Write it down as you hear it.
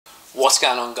What's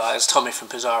going on, guys? Tommy from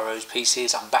Pizarro's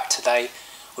PCs. I'm back today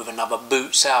with another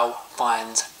boot sale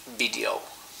finds video.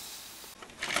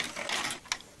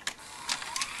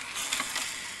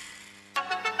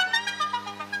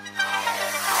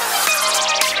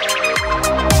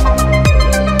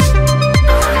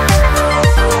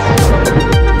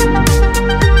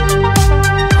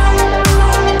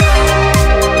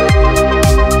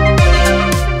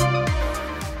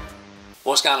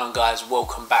 What's going on, guys?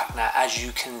 Welcome back. Now, as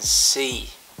you can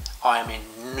see, I am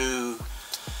in new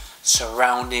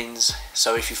surroundings.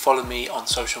 So if you follow me on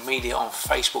social media, on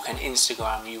Facebook and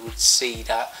Instagram, you would see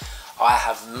that I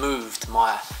have moved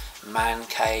my man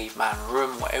cave, man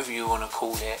room, whatever you want to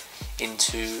call it,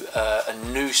 into a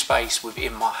new space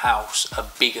within my house, a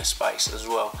bigger space as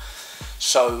well.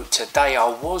 So today I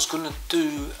was going to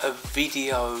do a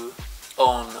video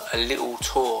on a little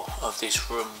tour of this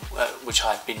room, which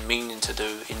I'd been meaning to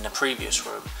do in the previous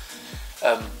room,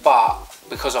 but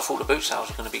because I thought the boot sales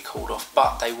were going to be called off,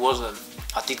 but they wasn't.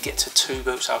 I did get to 2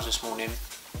 boot sales this morning.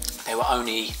 They were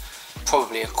only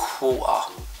probably a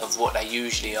quarter of what they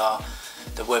usually are.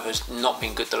 The weather's not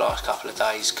been good the last couple of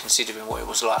days, considering what it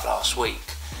was like last week,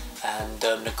 and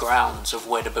the grounds of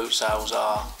where the boot sales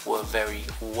are were very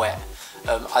wet.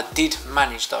 I did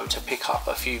manage though to pick up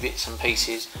a few bits and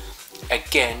pieces.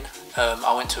 Again,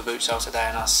 I went to a boot sale today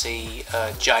and I see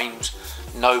James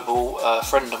Noble, a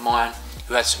friend of mine,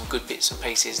 who had some good bits and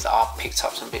pieces that I picked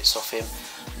up some bits off him.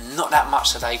 Not that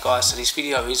much today, guys, so this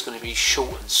video is going to be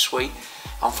short and sweet.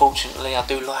 Unfortunately, I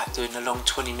do like doing the long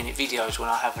 20-minute videos when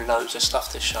I have loads of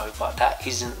stuff to show, but that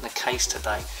isn't the case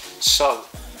today. So,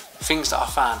 things that I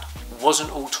found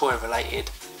wasn't all toy related,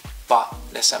 but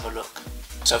let's have a look.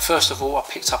 So first of all, I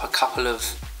picked up a couple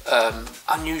of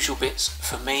unusual bits.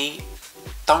 For me,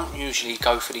 don't usually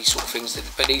go for these sort of things,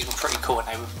 but these were pretty cool,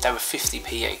 and they were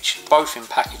 50p each, both in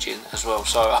packaging as well.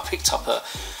 So I picked up a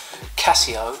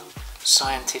Casio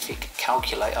scientific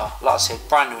calculator, like I said,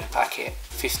 brand new in packet,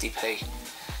 50p.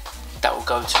 That will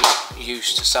go to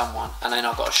use to someone. And then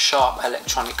I got a Sharp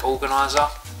electronic organizer,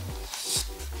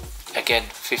 again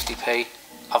 50p.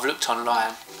 I've looked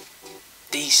online,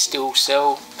 these still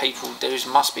sell. People, there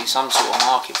must be some sort of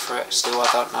market for it still, I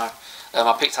don't know.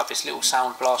 I picked up this little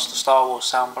sound blaster, Star Wars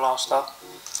sound blaster,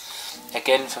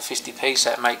 again for 50p,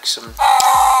 so it makes some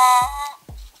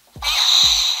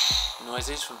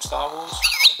noises from Star Wars.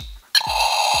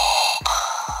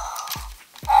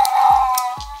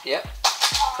 Yep,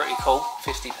 pretty cool,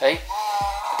 50p.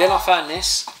 Then I found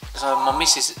this, so my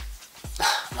missus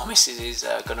is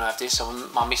going to have this, so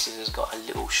my missus has got a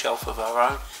little shelf of her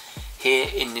own here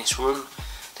in this room.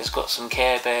 There's got some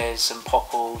Care Bears, some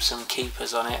Popples, some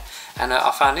Keepers on it, and I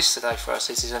found this today for us.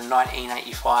 This is a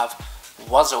 1985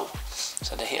 Wuzzle,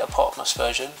 so the hippopotamus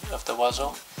version of the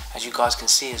Wuzzle. As you guys can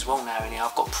see as well now in here,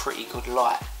 I've got pretty good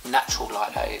light, natural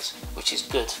light that is, which is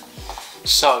good.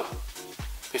 So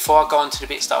before I go on to the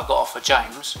bits that I got off of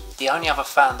James, the only other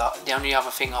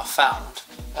thing I found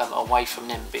away from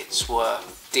them bits were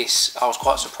this. I was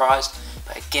quite surprised,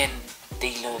 but again,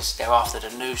 dealers, they're after the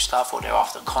new stuff, or they're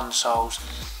after consoles.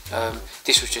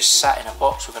 This was just sat in a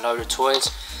box with a load of toys,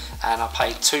 and I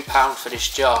paid £2 for this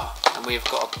jar, and we've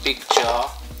got a big jar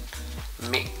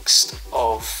mixed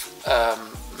of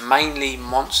mainly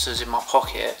monsters in my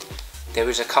pocket. There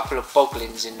is a couple of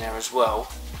boglins in there as well,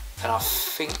 and I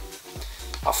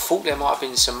thought there might have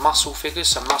been some muscle figures,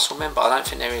 some muscle men, but I don't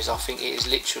think there is. I think it is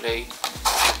literally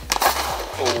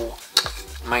all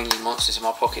mainly monsters in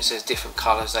my pockets. There's different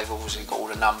colours, they've obviously got all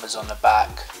the numbers on the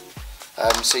back.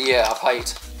 So yeah, I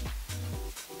paid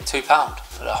 £2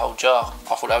 for the whole jar.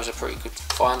 I thought that was a pretty good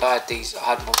find. I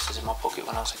had monsters in my pocket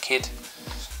when I was a kid,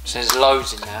 so there's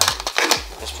loads in there.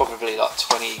 There's probably like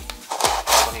 20,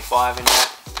 25 in there.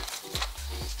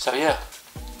 So yeah,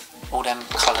 all them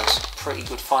colours, pretty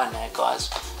good find there, guys.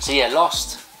 So yeah,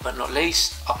 last but not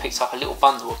least, I picked up a little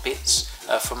bundle of bits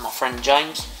from my friend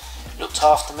James. Looked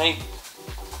after me.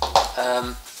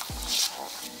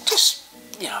 Just,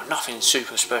 you know, nothing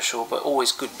super special, but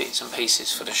always good bits and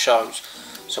pieces for the shows.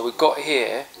 So we've got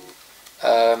here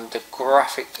the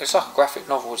graphic, it's like a graphic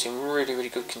novel. It's in really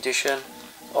good condition,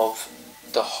 of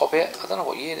The Hobbit. I don't know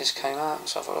what year this came out,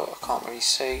 so I can't really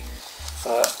see,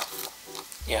 but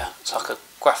yeah, it's like a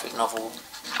graphic novel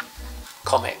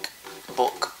comic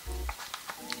book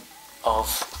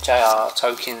of J.R.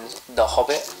 Tolkien's The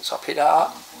Hobbit, so I picked that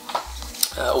up.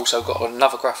 Also got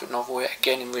another graphic novel here,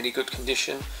 again in really good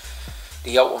condition,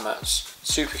 The Ultimates,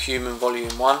 Superhuman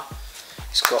Volume 1.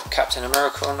 It's got Captain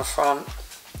America on the front.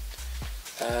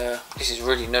 This is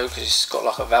really new because it's got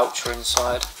like a voucher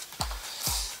inside.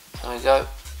 There we go.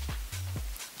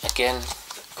 Again,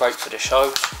 great for the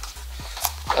shows.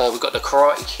 We've got the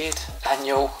Karate Kid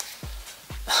annual,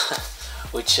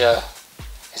 which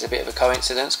is a bit of a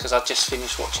coincidence because I just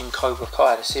finished watching Cobra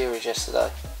Kai, the series,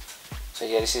 yesterday. So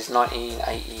yeah, this is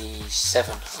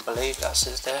 1987, I believe that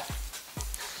says there.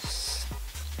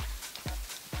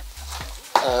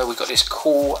 We've got this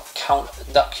cool Count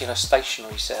Duckula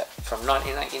stationery set from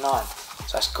 1989.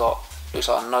 So it's got, looks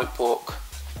like a notebook,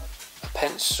 a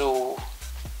pencil,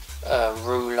 a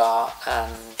ruler,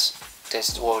 and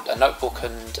there's a notebook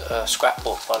and a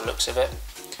scrapbook by the looks of it.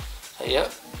 So yeah,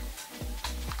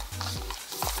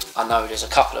 I know there's a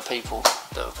couple of people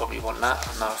that will probably want that.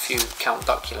 I know a few Count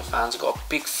Duckula fans. I've got a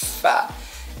big fat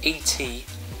E.T.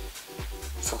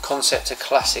 from concept to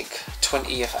classic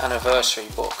 20th anniversary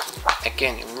book.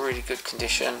 Again, in really good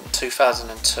condition,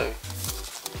 2002.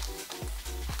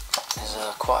 There's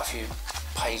quite a few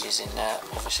pages in there,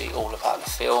 obviously all about the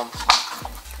film.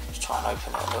 Just try and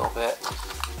open it a little bit.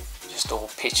 Just all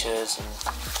pictures,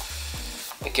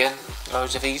 and again,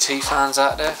 loads of E.T. fans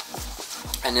out there.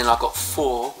 And then I've got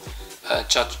 4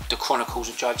 the Chronicles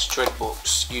of Judge Dredd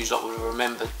books. You lot would have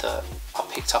remembered that I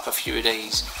picked up a few of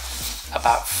these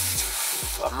about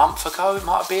a month ago, it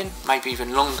might have been, maybe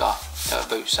even longer, at a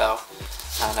boot sale.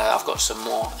 And I've got some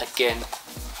more, again,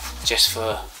 just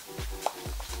for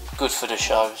good for the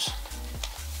shows.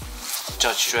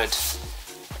 Judge Dredd,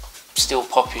 still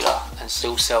popular and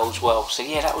still sells well. So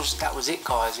yeah, that was it,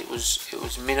 guys. It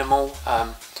was minimal.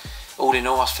 All in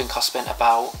all, I think I spent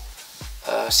about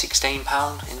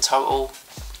 £16 in total.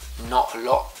 Not a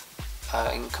lot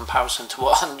in comparison to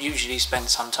what I usually spend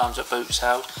sometimes at boot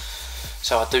sales.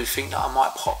 So I do think that I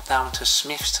might pop down to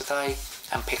Smith's today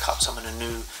and pick up some of the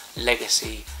new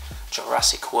Legacy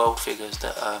Jurassic World figures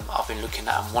that I've been looking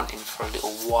at and wanting for a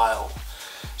little while.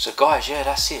 So guys, yeah,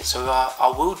 that's it. So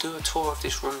I will do a tour of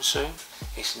this room soon.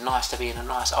 It's nice to be in a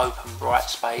nice open bright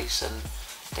space, and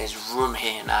there's room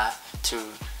here now to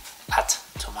add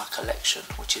to my collection,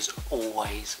 which is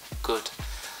always good.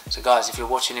 So guys, if you're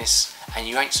watching this and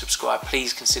you ain't subscribed,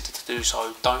 please consider to do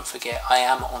so. Don't forget, I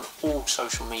am on all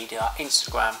social media,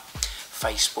 Instagram,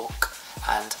 Facebook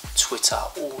and Twitter.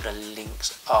 All the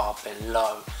links are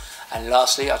below. And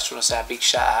lastly, I just want to say a big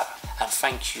shout out and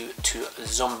thank you to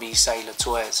Zombie Sailor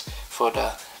Toys for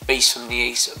the Beast from the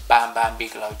East Bam Bam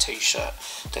Bigelow t-shirt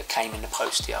that came in the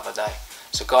post the other day.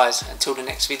 So guys, until the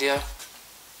next video,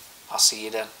 I'll see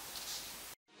you then.